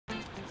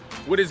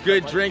What is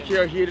good? Dre and Kay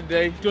are here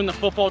today. Doing the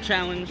football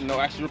challenge. No,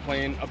 actually we're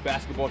playing a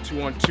basketball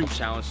 2-on-2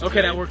 challenge today.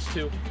 Okay, that works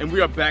too. And we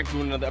are back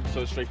doing another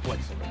episode of Straight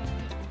Flexin.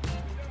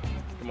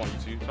 Come on,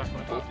 you two.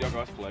 Both y'all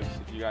guys flex.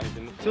 If you got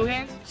anything to flex. Two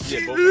hands?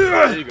 Yeah, both.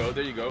 There you go,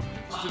 there you go.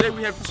 So today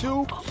we have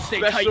two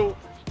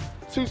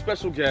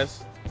special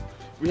guests.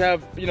 We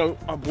have, you know,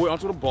 our boy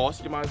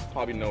Antodaboss. You might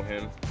probably know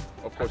him.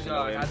 Of course you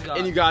know him.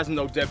 And you guys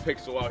know Dead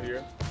Pixel out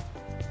here.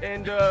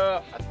 And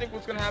I think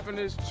what's gonna happen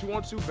is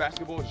 2-on-2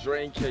 basketball.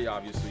 Dre and Kay,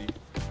 obviously,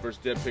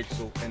 versus Dead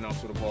Pixel and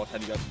Antodaboss. How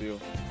do you guys feel?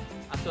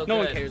 I feel no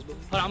good. One cares,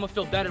 but I'm gonna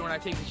feel better when I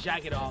take this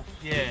jacket off.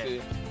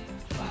 Yeah.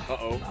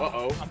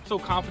 Uh-oh. I'm so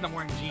confident I'm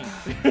wearing jeans.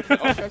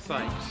 Okay,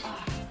 thanks.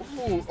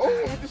 Ooh,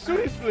 oh, with the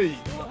shooting sleeve.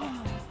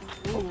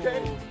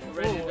 Okay.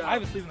 I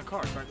have a sleeve in the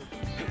car.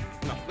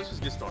 No, let's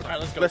just get started. All right,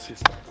 let's go. Let's get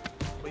started.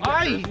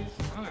 Aye.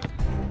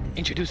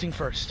 Introducing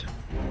first,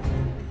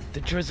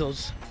 the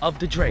Drizzles of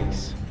the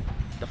Dre's.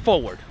 The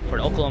forward for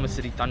the Oklahoma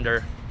City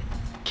Thunder,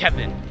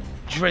 Kevin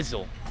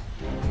Drizzle.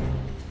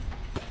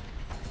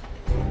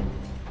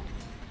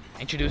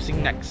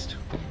 Introducing next,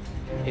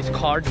 his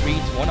card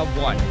reads 1 of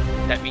 1.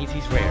 That means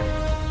he's rare.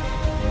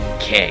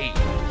 Kay.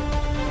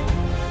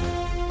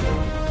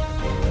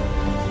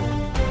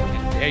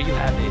 And there you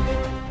have it,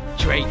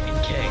 Dre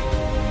and Kay.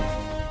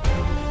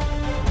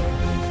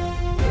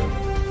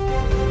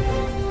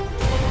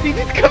 He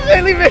just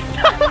completely missed.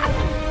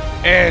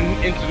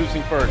 And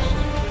introducing first,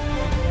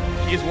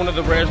 he is one of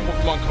the rarest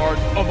Pokemon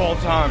cards of all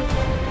time.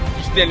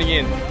 He's standing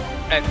in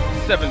at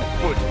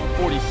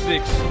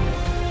 7'46",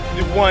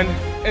 the one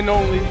and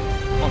only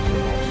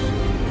Antodaboss.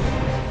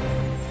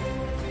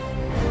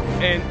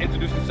 And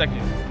introducing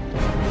second,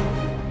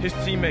 his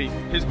teammate,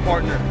 his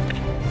partner,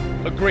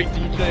 a great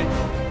DJ,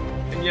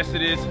 and yes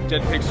it is,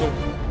 Dead Pixel.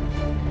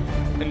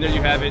 And there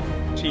you have it,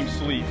 Team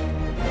Sleeve.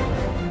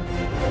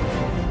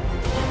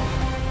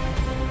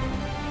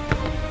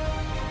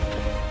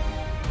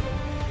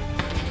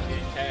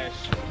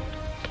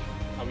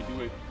 How we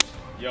do it?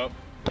 Yup.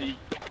 Yeah,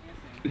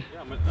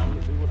 I'm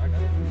gonna do what I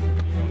gotta do.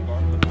 You know,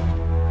 guard.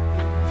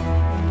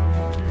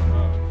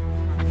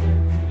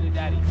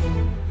 Daddy.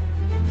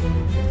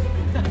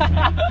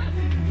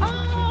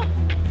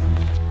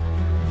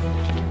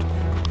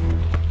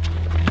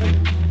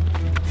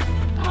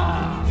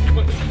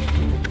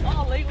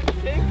 Oh, late with the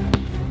pig.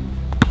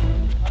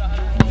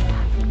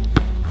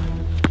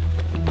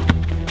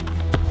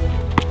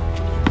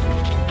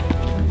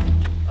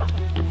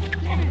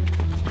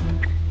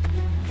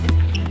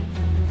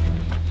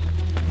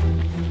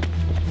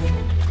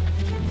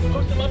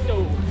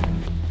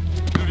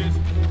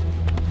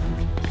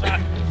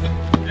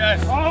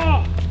 Yes.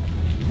 Oh!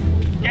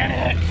 Get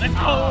it! Let's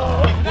go!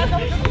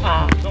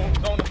 Don't.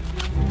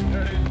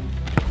 There it is.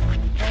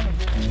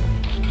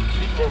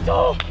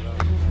 Oh!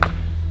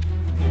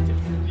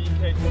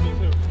 DK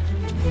 22.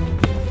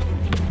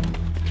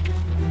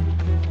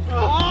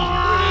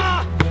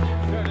 Ah!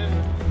 There it is.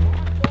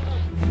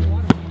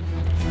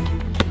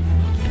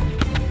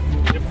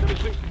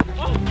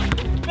 Oh!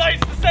 Nice!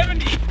 The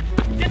 70!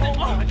 Get the, oh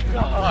my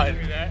god!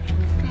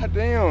 God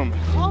damn.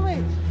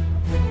 Comment!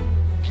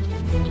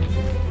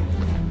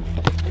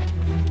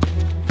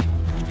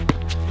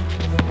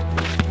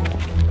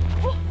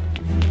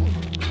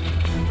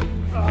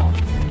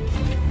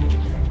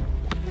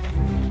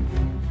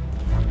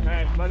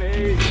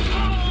 Money.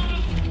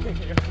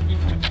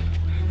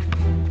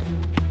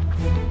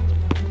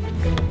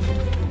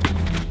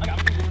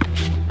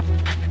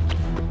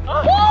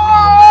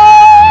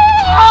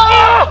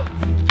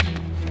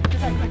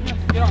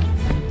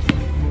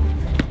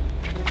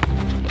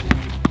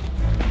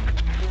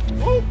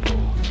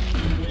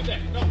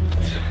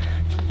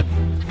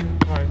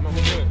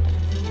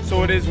 So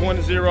it is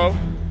 1-0.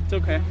 It's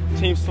okay.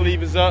 Team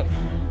Sleeve is up.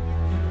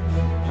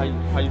 How you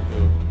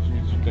feel?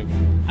 What you think?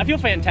 I feel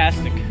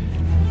fantastic.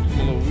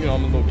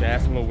 I'm a little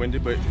gassed, I'm a little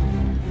winded, but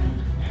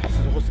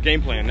what's the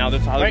game plan? Now they're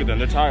tired. Look at them,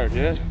 they're tired,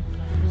 yeah?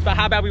 It's about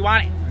how bad we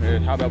want it. Yeah,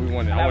 how bad we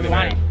want it? I want it.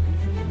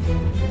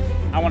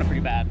 I want it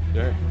pretty bad.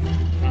 Yeah.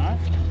 Alright.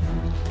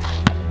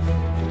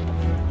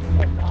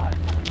 Oh god.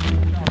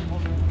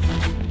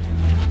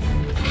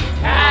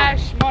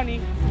 Cash money.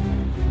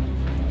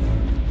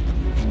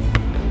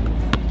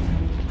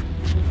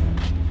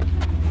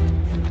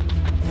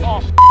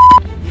 Oh.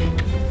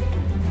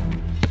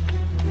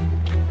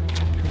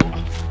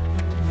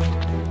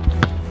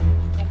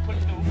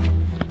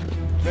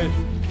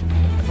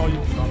 That's all you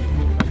can do.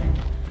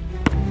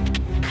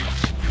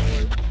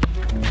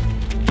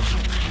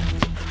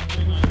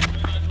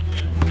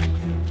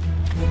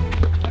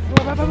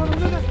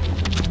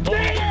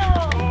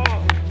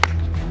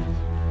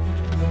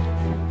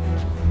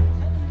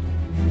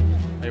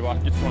 Hey, watch,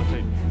 get this on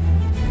tape.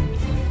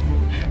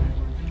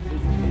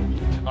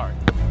 Alright.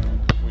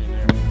 We in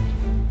there.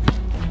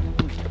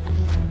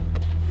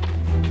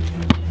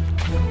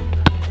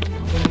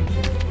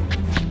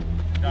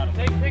 Got him.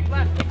 Take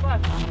left, take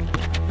left.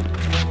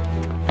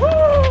 Woo!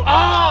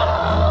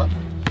 Ah!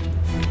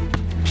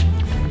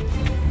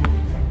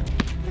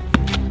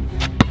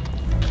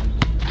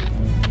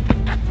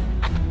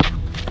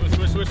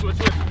 Switch.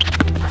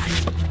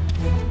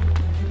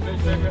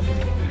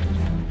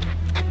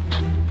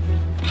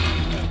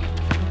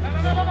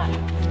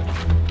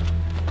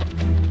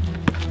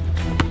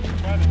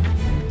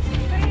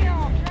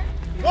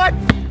 What?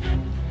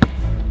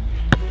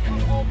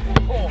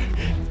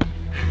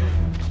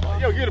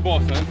 Yo, get the ball,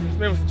 son. This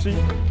man was a cheat.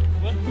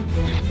 What?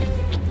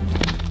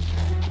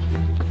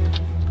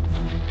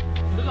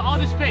 Look at all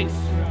this space.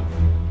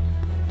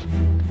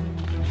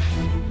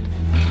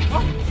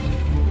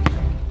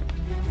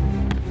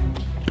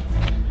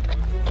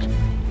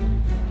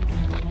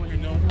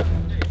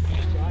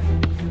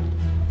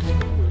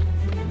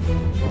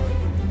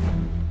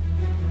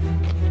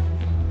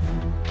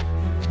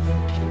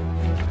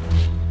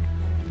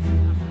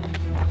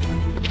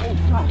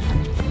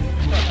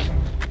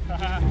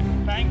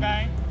 Bang,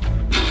 bang.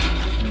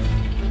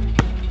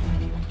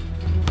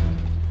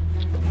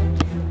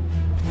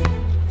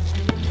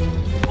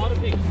 All the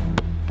pigs.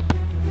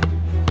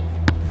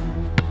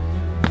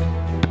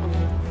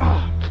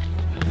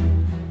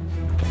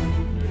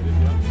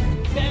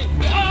 Bang.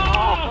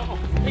 Oh!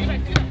 Take it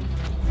back, take it back.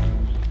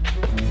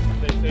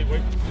 Stay,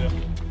 wait.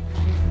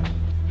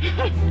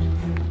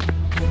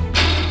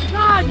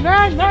 God,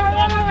 man,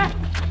 man.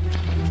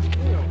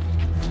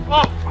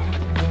 Oh!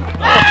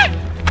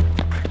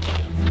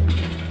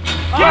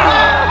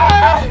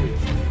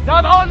 That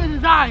was all the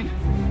design.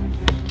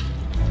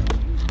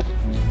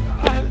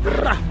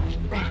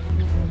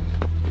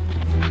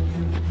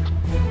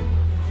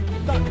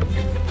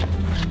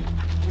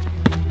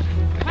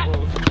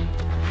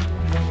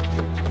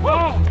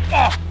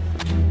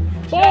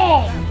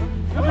 Ball!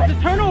 It's a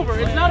turnover.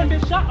 It's not a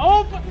missed shot.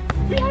 Oh, but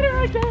we had it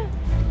right there.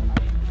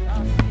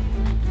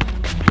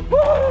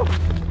 Woo!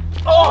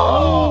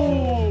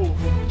 Oh!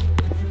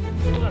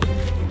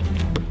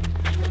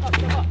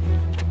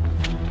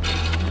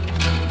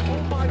 Oh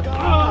my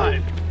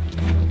God!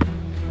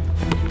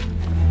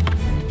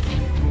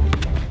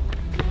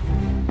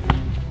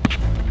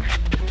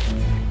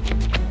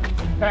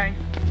 Bang.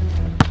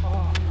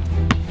 Oh.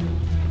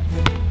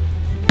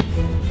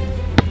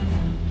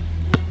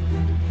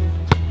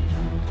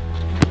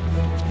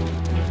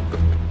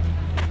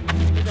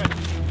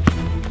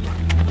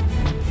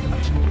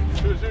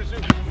 Shoot. Shoot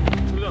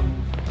it up.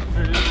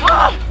 There it is.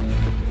 Ah!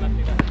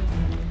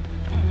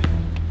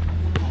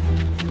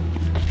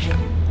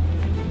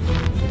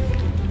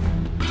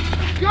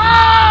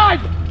 God!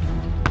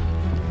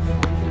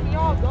 Get me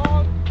off,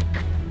 dog.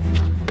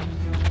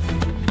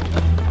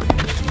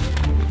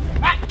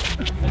 Ah!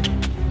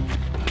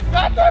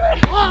 God damn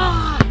it!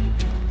 Ah!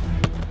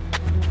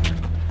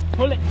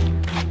 Pull it.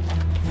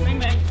 Bang,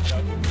 bang.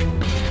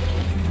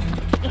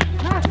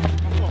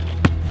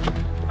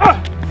 Ah!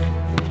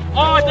 Oh,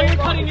 I thought you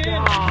were cutting it in.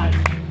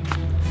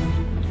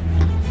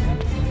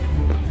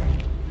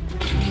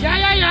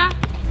 Yeah.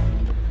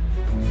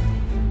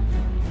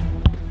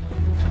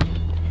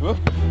 Huh?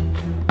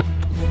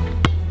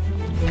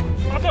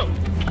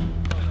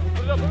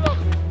 Put it up.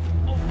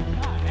 Oh,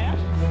 God, man.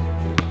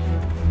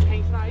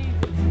 Paint's not easy.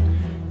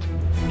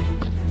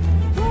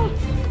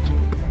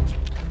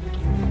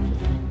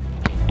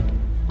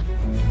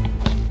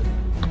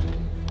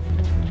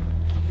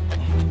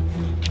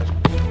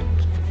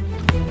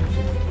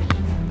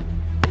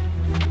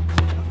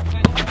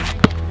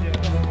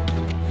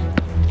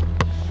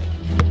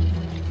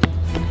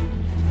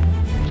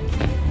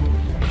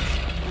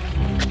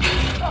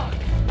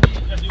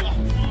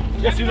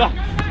 Yes, you are.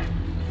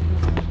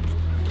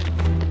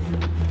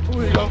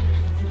 There you go.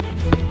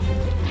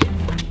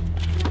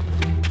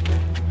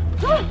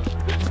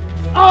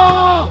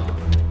 Oh!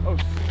 Oh,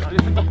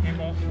 shit. Oh!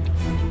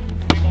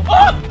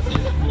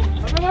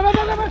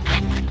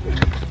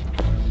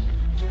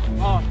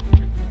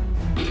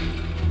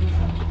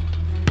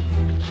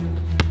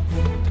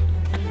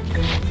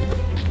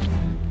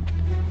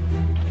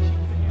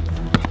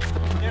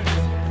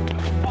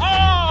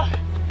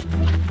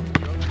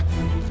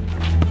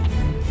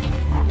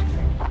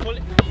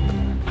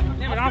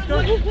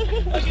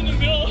 Like in the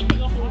middle of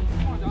the hole.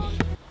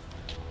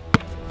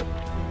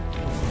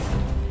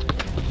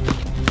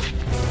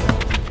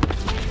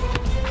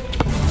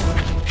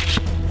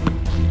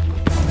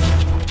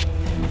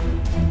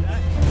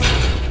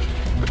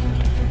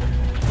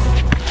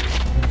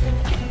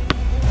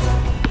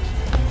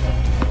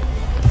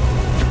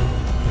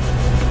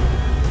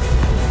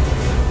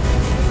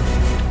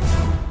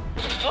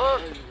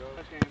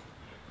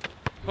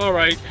 All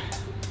right.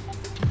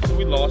 So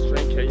we lost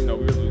Dre and Kay. You know,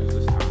 we were losers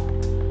this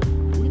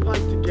time. We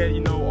like to get, you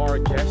know, our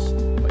guests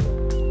like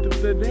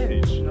the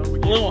advantage. You know, we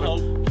get a little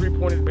help,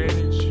 3-point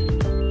advantage.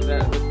 Is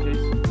that the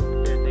case?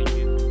 Yeah, thank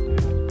you.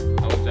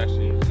 I was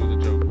actually, it was a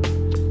joke.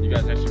 You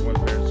guys actually won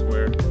fair and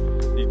square.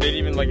 They didn't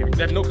even like.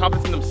 They have no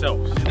confidence in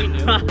themselves. We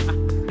knew.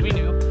 We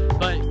knew.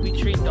 But we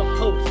treat the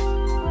host.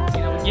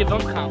 You know, we give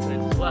them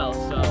confidence as well.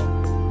 So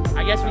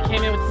I guess we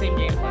came in with the same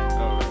game plan.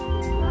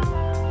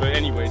 But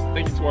anyways,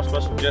 thank you to our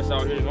special guests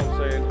out here, you know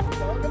what I'm saying?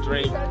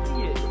 Dre.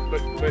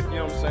 But you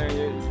know what I'm saying?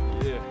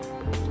 Yeah.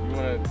 You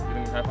wanna get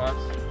any high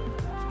fives?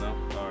 No?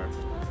 Alright.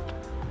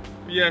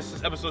 But yes,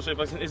 this episode of Straight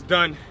Flexin is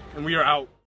done and we are out.